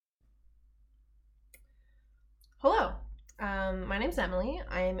Hello, my name's Emily.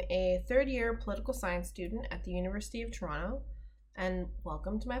 I'm a third year political science student at the University of Toronto, and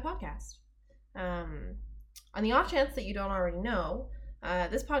welcome to my podcast. On the off chance that you don't already know,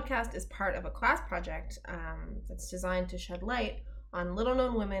 this podcast is part of a class project that's designed to shed light on little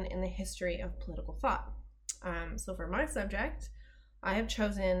known women in the history of political thought. So for my subject, I have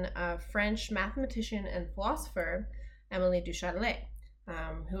chosen French mathematician and philosopher Émilie du Châtelet,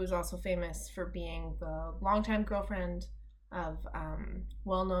 who is also famous for being the longtime girlfriend of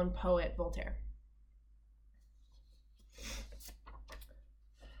well-known poet Voltaire.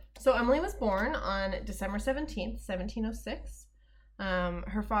 So Emily was born on December 17th, 1706.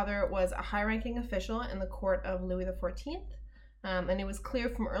 Her father was a high-ranking official in the court of Louis XIV, and it was clear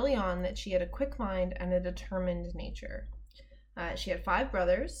from early on that she had a quick mind and a determined nature. She had 5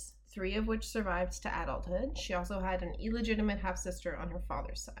 brothers, 3 of which survived to adulthood. She also had an illegitimate half-sister on her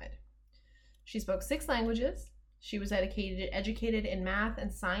father's side. She spoke 6 languages. She was educated in math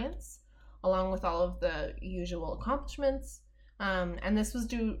and science, along with all of the usual accomplishments. And this was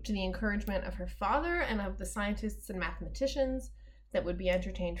due to the encouragement of her father and of the scientists and mathematicians that would be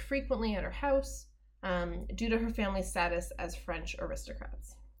entertained frequently at her house, due to her family's status as French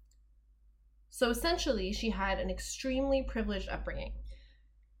aristocrats. So essentially, she had an extremely privileged upbringing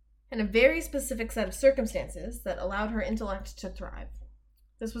and a very specific set of circumstances that allowed her intellect to thrive.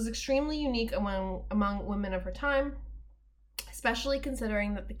 This was extremely unique among women of her time, especially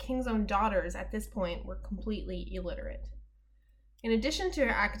considering that the king's own daughters at this point were completely illiterate. In addition to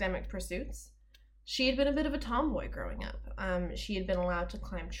her academic pursuits, she had been a bit of a tomboy growing up. She had been allowed to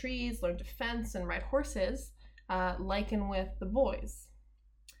climb trees, learn to fence, and ride horses, liken with the boys.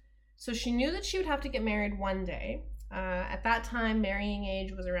 So she knew that she would have to get married one day. At that time, marrying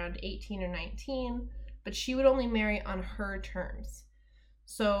age was around 18 or 19, but she would only marry on her terms.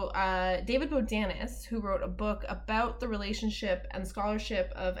 So David Bodanis, who wrote a book about the relationship and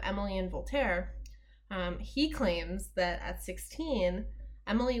scholarship of Emily and Voltaire, he claims that at 16,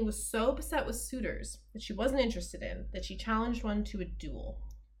 Emily was so beset with suitors that she wasn't interested in that she challenged one to a duel.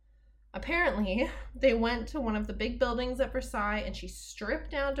 Apparently, they went to one of the big buildings at Versailles and she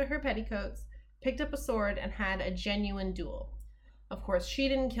stripped down to her petticoats, picked up a sword, and had a genuine duel. Of course, she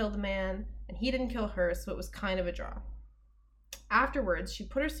didn't kill the man, and he didn't kill her, so it was kind of a draw. Afterwards, she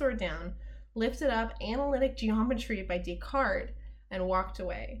put her sword down, lifted up analytic geometry by Descartes, and walked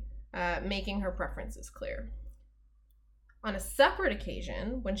away, making her preferences clear. On a separate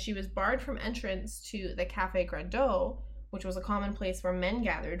occasion, when she was barred from entrance to the Café Grandot, which was a common place where men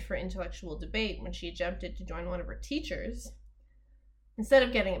gathered for intellectual debate when she attempted to join one of her teachers, instead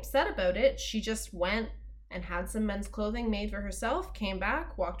of getting upset about it, she just went and had some men's clothing made for herself, came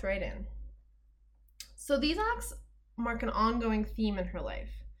back, walked right in. So these acts mark an ongoing theme in her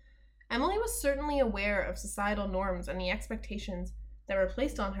life. Emily was certainly aware of societal norms and the expectations that were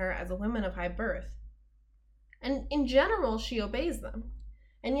placed on her as a woman of high birth. And in general, she obeys them.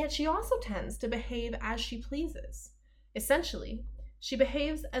 And yet she also tends to behave as she pleases. Essentially, she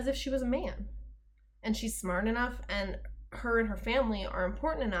behaves as if she was a man. And she's smart enough, and her and her family are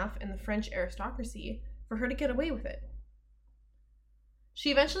important enough in the French aristocracy for her to get away with it.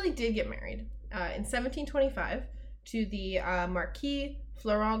 She eventually did get married in 1725 to the Marquis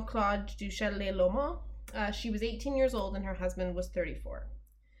Florent Claude du Châtelet-Laumont. She was 18 years old and her husband was 34.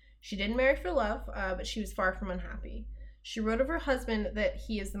 She didn't marry for love, but she was far from unhappy. She wrote of her husband that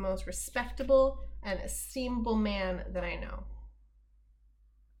he is the most respectable and estimable man that I know.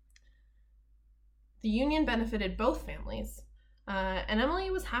 The union benefited both families, and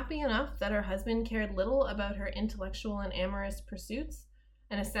Emily was happy enough that her husband cared little about her intellectual and amorous pursuits,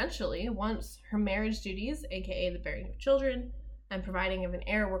 and essentially, once her marriage duties, aka the bearing of children and providing of an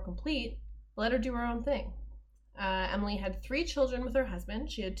heir, were complete, let her do her own thing. Emily had 3 children with her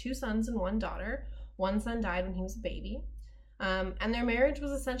husband. She had 2 sons and 1 daughter. One son died when he was a baby, and their marriage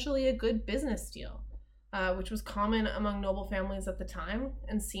was essentially a good business deal, which was common among noble families at the time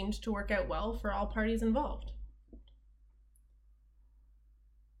and seemed to work out well for all parties involved.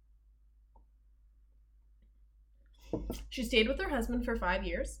 She stayed with her husband for 5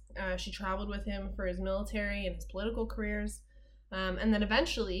 years. She traveled with him for his military and his political careers, and then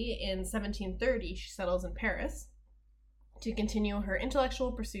eventually, in 1730, she settles in Paris to continue her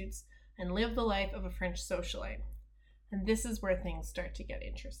intellectual pursuits and live the life of a French socialite. And this is where things start to get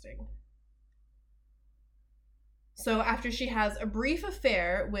interesting. So after she has a brief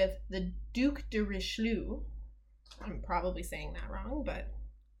affair with the Duc de Richelieu, I'm probably saying that wrong, but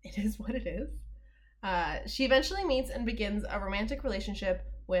it is what it is, she eventually meets and begins a romantic relationship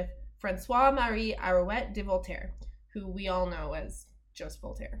with François-Marie Arouet de Voltaire, who we all know as Joseph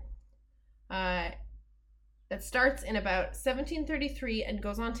Voltaire. that starts in about 1733 and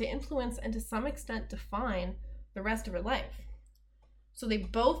goes on to influence and to some extent define the rest of her life. So they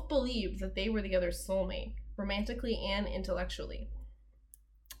both believed that they were the other's soulmate, romantically and intellectually.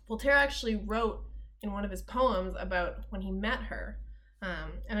 Voltaire actually wrote in one of his poems about when he met her,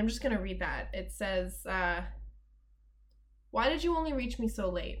 and I'm just going to read that. It says, "Why did you only reach me so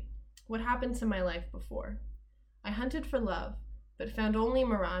late? What happened to my life before? I hunted for love, but found only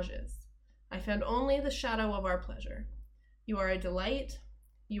mirages. I found only the shadow of our pleasure. You are a delight,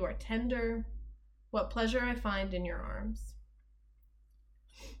 you are tender. What pleasure I find in your arms."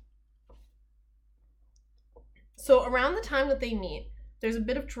 So around the time that they meet, there's a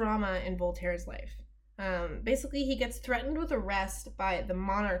bit of drama in Voltaire's life. Basically, he gets threatened with arrest by the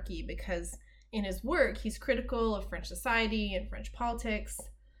monarchy because in his work, he's critical of French society and French politics.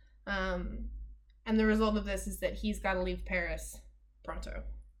 And the result of this is that he's got to leave Paris pronto.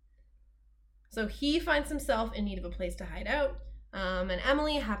 So he finds himself in need of a place to hide out. And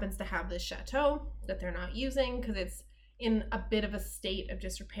Emily happens to have this chateau that they're not using because it's in a bit of a state of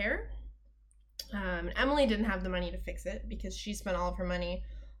disrepair. Emily didn't have the money to fix it because she spent all of her money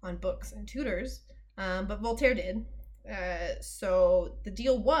on books and tutors, but Voltaire did. So the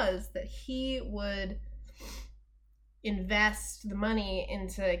deal was that he would invest the money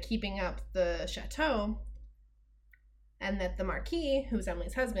into keeping up the chateau, and that the Marquis, who's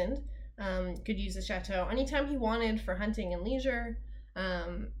Emily's husband, could use the chateau anytime he wanted for hunting and leisure,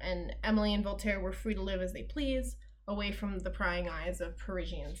 and Emily and Voltaire were free to live as they please, away from the prying eyes of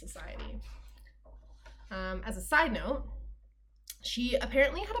Parisian society. As a side note, she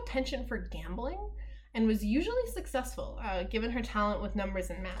apparently had a penchant for gambling and was usually successful, given her talent with numbers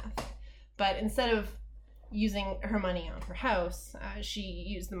and math. But instead of using her money on her house, she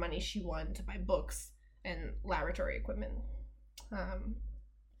used the money she won to buy books and laboratory equipment.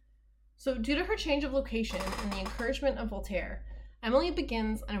 So due to her change of location and the encouragement of Voltaire, Emily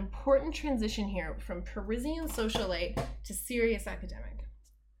begins an important transition here from Parisian socialite to serious academic.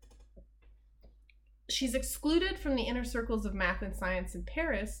 She's excluded from the inner circles of math and science in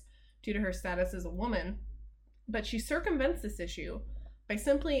Paris due to her status as a woman, but she circumvents this issue by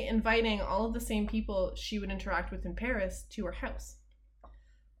simply inviting all of the same people she would interact with in Paris to her house.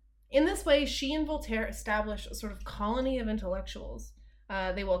 In this way, she and Voltaire establish a sort of colony of intellectuals.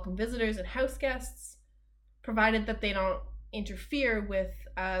 They welcome visitors and house guests, provided that they don't interfere with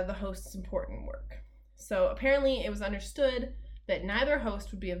the host's important work. So apparently it was understood that neither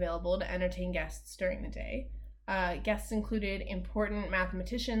host would be available to entertain guests during the day. Guests included important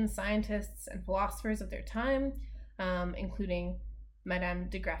mathematicians, scientists, and philosophers of their time, including Madame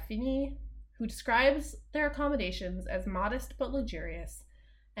de Graffigny, who describes their accommodations as modest but luxurious,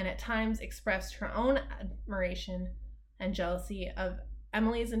 and at times expressed her own admiration and jealousy of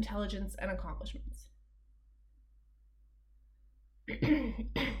Emily's intelligence and accomplishments.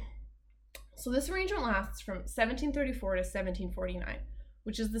 So this arrangement lasts from 1734 to 1749,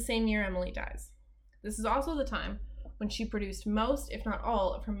 which is the same year Emily dies. This is also the time when she produced most, if not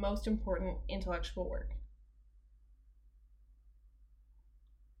all, of her most important intellectual work.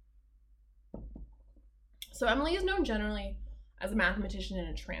 So Emily is known generally as a mathematician and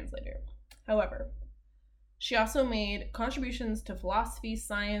a translator. However, she also made contributions to philosophy,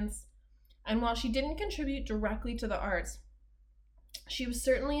 science, and while she didn't contribute directly to the arts, she was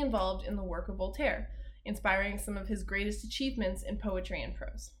certainly involved in the work of Voltaire, inspiring some of his greatest achievements in poetry and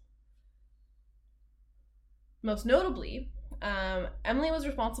prose. Most notably, Emily was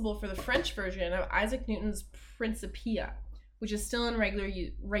responsible for the French version of Isaac Newton's Principia, which is still in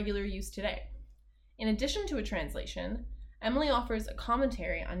regular use today. In addition to a translation, Emily offers a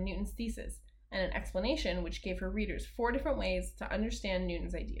commentary on Newton's thesis and an explanation which gave her readers 4 different ways to understand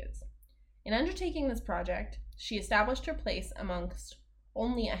Newton's ideas. In undertaking this project, she established her place amongst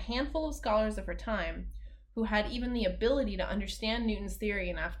only a handful of scholars of her time who had even the ability to understand Newton's theory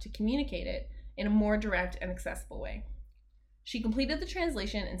enough to communicate it in a more direct and accessible way. She completed the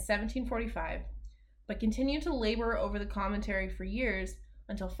translation in 1745, but continued to labor over the commentary for years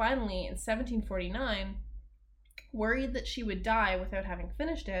until finally, in 1749, worried that she would die without having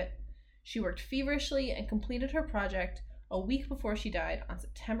finished it, she worked feverishly and completed her project a week before she died on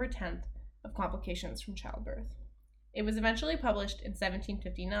September 10th of complications from childbirth. It was eventually published in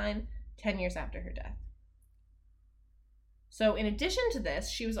 1759, 10 years after her death. So in addition to this,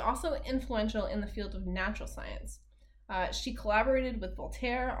 she was also influential in the field of natural science. She collaborated with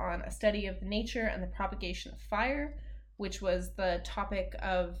Voltaire on a study of the nature and the propagation of fire, which was the topic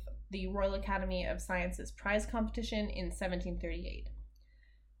of the Royal Academy of Sciences prize competition in 1738.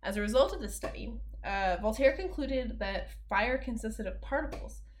 As a result of this study, Voltaire concluded that fire consisted of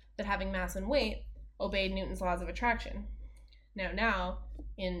particles that, having mass and weight, obeyed Newton's laws of attraction. Now,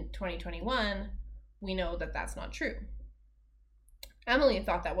 in 2021, we know that that's not true. Emily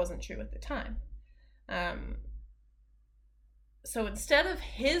thought that wasn't true at the time. So instead of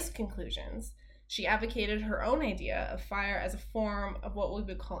his conclusions, she advocated her own idea of fire as a form of what we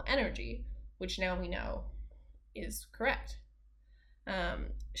would call energy, which now we know is correct.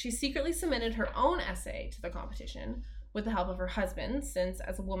 She secretly submitted her own essay to the competition with the help of her husband, since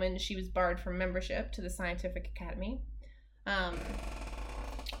as a woman she was barred from membership to the Scientific Academy.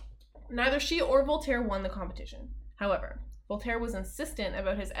 Neither she or Voltaire won the competition. However, Voltaire was insistent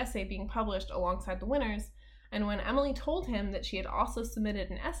about his essay being published alongside the winners, and when Emily told him that she had also submitted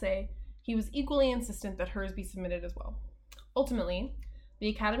an essay, he was equally insistent that hers be submitted as well. Ultimately, the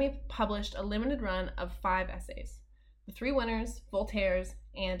Academy published a limited run of 5 essays: the 3 winners, Voltaire's,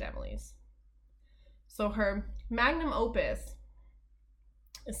 and Emily's. So her magnum opus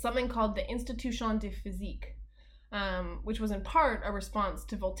is something called the Institution de Physique, which was in part a response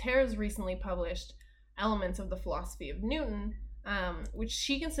to Voltaire's recently published Elements of the Philosophy of Newton, which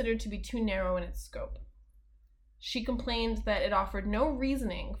she considered to be too narrow in its scope. She complained that it offered no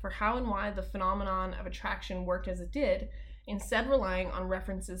reasoning for how and why the phenomenon of attraction worked as it did, instead relying on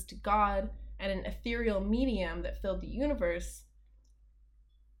references to God and an ethereal medium that filled the universe.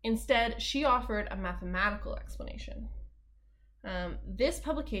 Instead, she offered a mathematical explanation. This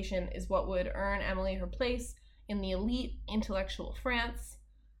publication is what would earn Emily her place in the elite intellectual France,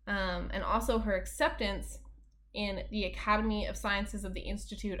 and also her acceptance in the Academy of Sciences of the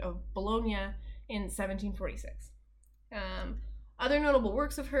Institute of Bologna in 1746. Other notable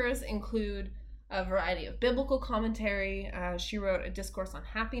works of hers include a variety of biblical commentary. She wrote a discourse on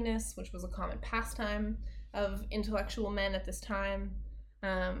happiness, which was a common pastime of intellectual men at this time,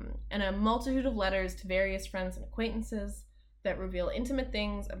 and a multitude of letters to various friends and acquaintances that reveal intimate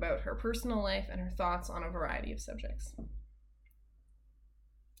things about her personal life and her thoughts on a variety of subjects.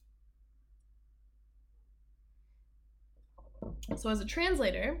 So as a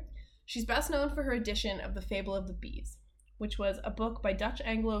translator, she's best known for her edition of The Fable of the Bees, which was a book by Dutch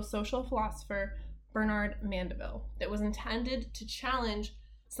Anglo-social philosopher Bernard Mandeville that was intended to challenge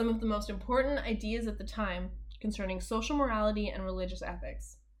some of the most important ideas at the time concerning social morality and religious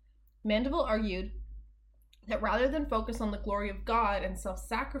ethics. Mandeville argued that rather than focus on the glory of God and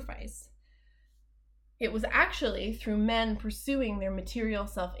self-sacrifice, it was actually through men pursuing their material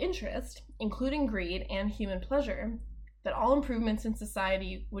self-interest, including greed and human pleasure, that all improvements in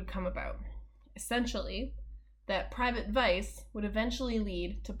society would come about. Essentially, that private vice would eventually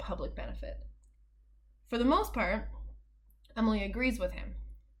lead to public benefit. For the most part, Emily agrees with him.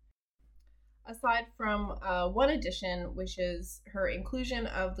 Aside from one addition, which is her inclusion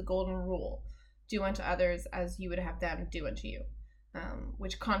of the golden rule, do unto others as you would have them do unto you,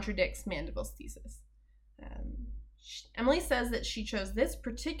 which contradicts Mandeville's thesis. Emily says that she chose this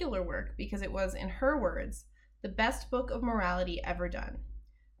particular work because it was, in her words, the best book of morality ever done.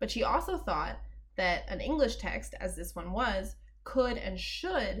 But she also thought that an English text, as this one was, could and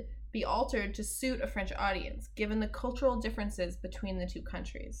should be altered to suit a French audience, given the cultural differences between the two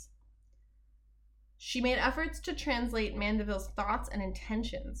countries. She made efforts to translate Mandeville's thoughts and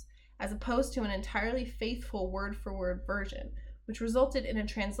intentions, as opposed to an entirely faithful word-for-word version, which resulted in a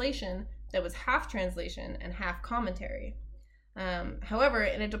translation that was half translation and half commentary. However,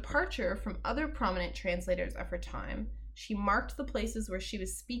 in a departure from other prominent translators of her time, she marked the places where she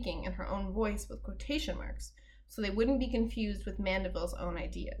was speaking in her own voice with quotation marks, so they wouldn't be confused with Mandeville's own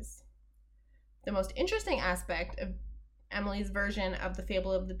ideas. The most interesting aspect of Emily's version of The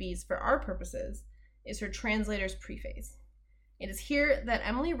Fable of the Bees for our purposes is her translator's preface. It is here that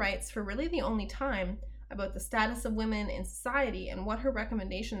Emily writes for really the only time about the status of women in society and what her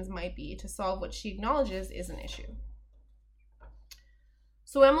recommendations might be to solve what she acknowledges is an issue.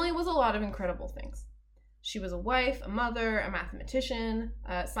 So Emily was a lot of incredible things. She was a wife, a mother, a mathematician,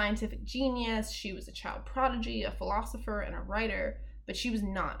 a scientific genius. She was a child prodigy, a philosopher, and a writer, but she was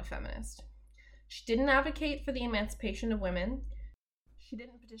not a feminist. She didn't advocate for the emancipation of women. She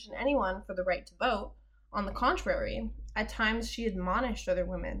didn't petition anyone for the right to vote. On the contrary, at times she admonished other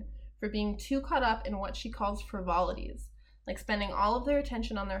women for being too caught up in what she calls frivolities, like spending all of their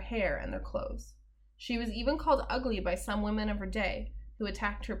attention on their hair and their clothes. She was even called ugly by some women of her day, who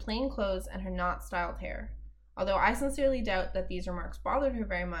attacked her plain clothes and her not-styled hair, although I sincerely doubt that these remarks bothered her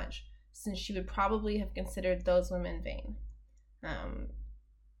very much, since she would probably have considered those women vain.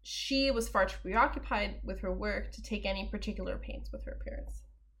 She was far too preoccupied with her work to take any particular pains with her appearance.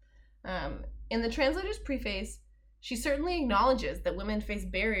 In the translator's preface, she certainly acknowledges that women face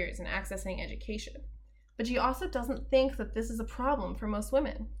barriers in accessing education, but she also doesn't think that this is a problem for most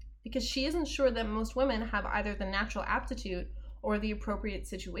women. because she isn't sure that most women have either the natural aptitude or the appropriate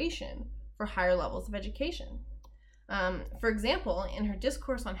situation for higher levels of education. For example, in her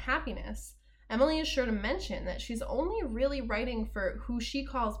discourse on happiness, Emily is sure to mention that she's only really writing for who she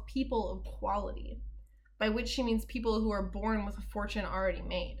calls people of quality, by which she means people who are born with a fortune already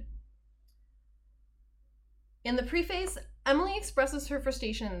made. In the preface, Emily expresses her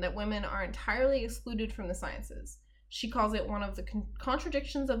frustration that women are entirely excluded from the sciences. She calls it one of the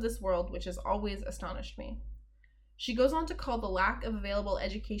contradictions of this world, which has always astonished me. She goes on to call the lack of available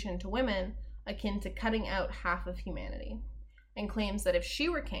education to women akin to cutting out half of humanity, and claims that if she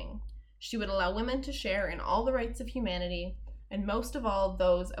were king, she would allow women to share in all the rights of humanity, and most of all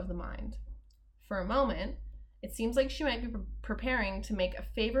those of the mind. For a moment, it seems like she might be preparing to make a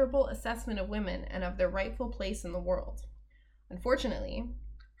favorable assessment of women and of their rightful place in the world. Unfortunately,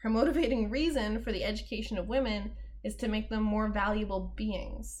 her motivating reason for the education of women is to make them more valuable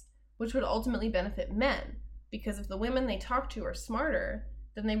beings, which would ultimately benefit men, because if the women they talk to are smarter,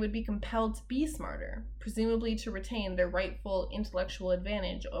 then they would be compelled to be smarter, presumably to retain their rightful intellectual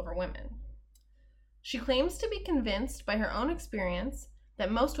advantage over women. She claims to be convinced by her own experience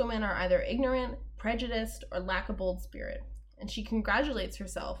that most women are either ignorant, prejudiced, or lack a bold spirit, and she congratulates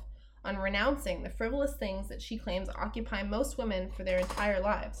herself on renouncing the frivolous things that she claims occupy most women for their entire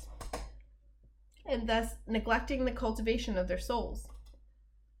lives, and thus neglecting the cultivation of their souls.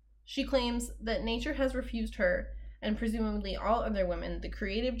 She claims that nature has refused her, and presumably all other women, the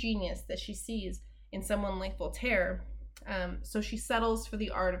creative genius that she sees in someone like Voltaire, so she settles for the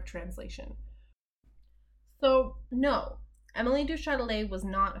art of translation. So, no, Emily du Châtelet was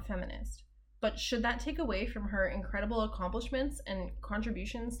not a feminist, but should that take away from her incredible accomplishments and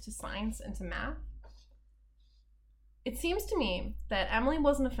contributions to science and to math? It seems to me that Emily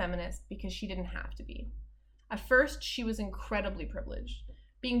wasn't a feminist because she didn't have to be. At first, she was incredibly privileged,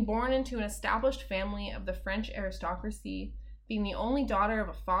 being born into an established family of the French aristocracy, being the only daughter of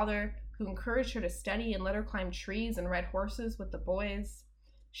a father who encouraged her to study and let her climb trees and ride horses with the boys.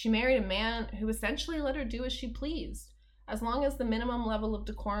 She married a man who essentially let her do as she pleased, as long as the minimum level of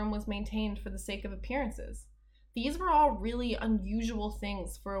decorum was maintained for the sake of appearances. These were all really unusual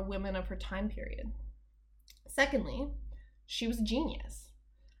things for a woman of her time period. Secondly, she was a genius,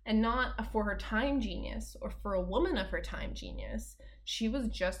 and not a for her time genius or for a woman of her time genius. She was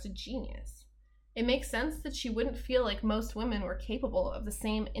just a genius. It makes sense that she wouldn't feel like most women were capable of the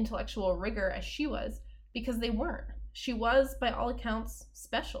same intellectual rigor as she was, because they weren't. She was, by all accounts,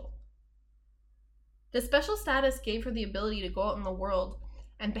 special. The special status gave her the ability to go out in the world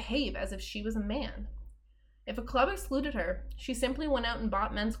and behave as if she was a man. If a club excluded her, she simply went out and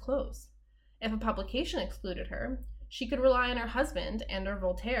bought men's clothes. If a publication excluded her, she could rely on her husband and/or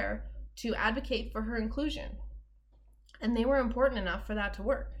Voltaire to advocate for her inclusion. And they were important enough for that to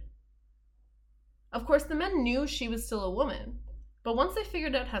work. Of course, the men knew she was still a woman, but once they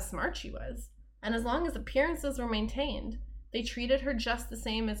figured out how smart she was, and as long as appearances were maintained, they treated her just the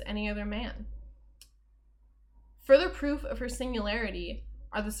same as any other man. Further proof of her singularity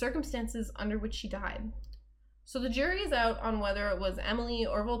are the circumstances under which she died. So the jury is out on whether it was Emily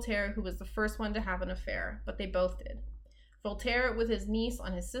or Voltaire who was the first one to have an affair, but they both did. Voltaire with his niece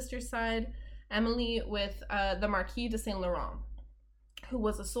on his sister's side, Emily with the Marquis de Saint Laurent, who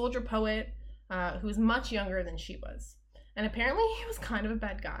was a soldier poet who was much younger than she was. And apparently he was kind of a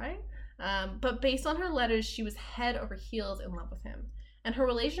bad guy, but based on her letters, she was head over heels in love with him. And her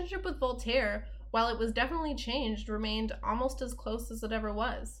relationship with Voltaire, while it was definitely changed, remained almost as close as it ever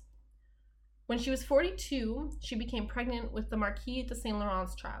was. When she was 42, she became pregnant with the Marquis de Saint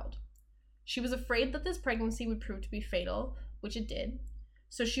Laurent's child. She was afraid that this pregnancy would prove to be fatal, which it did,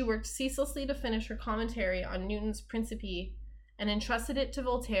 so she worked ceaselessly to finish her commentary on Newton's Principia and entrusted it to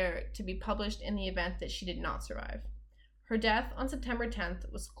Voltaire to be published in the event that she did not survive. Her death on September 10th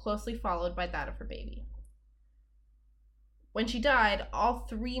was closely followed by that of her baby. When she died, all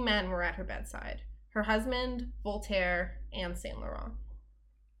three men were at her bedside: her husband, Voltaire, and Saint Laurent.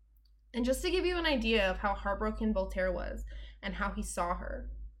 And just to give you an idea of how heartbroken Voltaire was and how he saw her,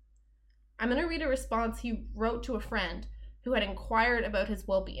 I'm going to read a response he wrote to a friend who had inquired about his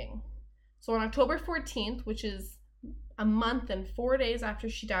well-being. So on October 14th, which is a month and 4 days after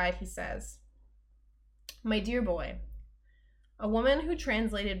she died, he says, "My dear boy, a woman who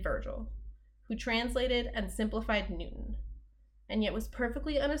translated Virgil, who translated and simplified Newton, and yet was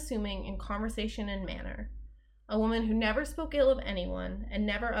perfectly unassuming in conversation and manner, a woman who never spoke ill of anyone and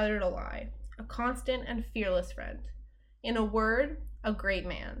never uttered a lie, a constant and fearless friend. In a word, a great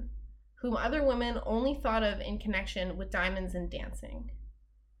man, whom other women only thought of in connection with diamonds and dancing.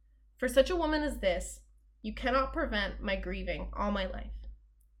 For such a woman as this, you cannot prevent my grieving all my life.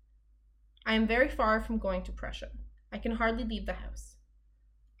 I am very far from going to Prussia. I can hardly leave the house.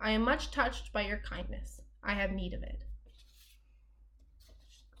 I am much touched by your kindness. I have need of it.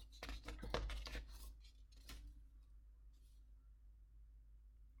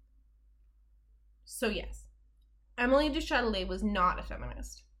 So yes, Emily du Châtelet was not a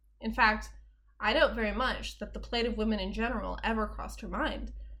feminist. In fact, I doubt very much that the plight of women in general ever crossed her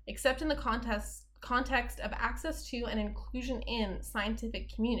mind, except in the context of access to and inclusion in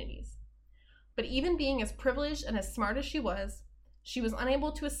scientific communities. But even being as privileged and as smart as she was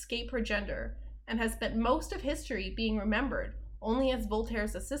unable to escape her gender and has spent most of history being remembered only as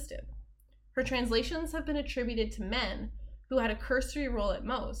Voltaire's assistant. Her translations have been attributed to men who had a cursory role at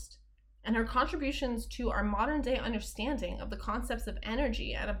most, and her contributions to our modern-day understanding of the concepts of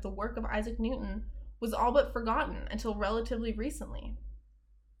energy and of the work of Isaac Newton was all but forgotten until relatively recently.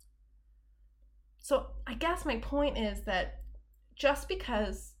 So I guess my point is that just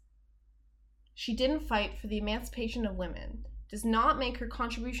because she didn't fight for the emancipation of women does not make her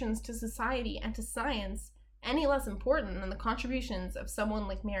contributions to society and to science any less important than the contributions of someone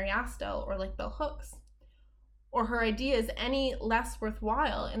like Mary Astell or like Bell Hooks, or her ideas any less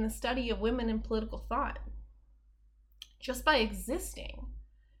worthwhile in the study of women in political thought. Just by existing,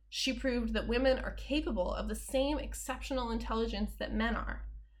 she proved that women are capable of the same exceptional intelligence that men are.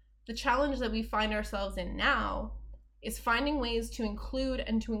 The challenge that we find ourselves in now is finding ways to include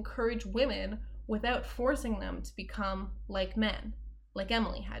and to encourage women without forcing them to become like men, like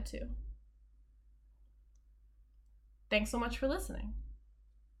Emily had to. Thanks so much for listening.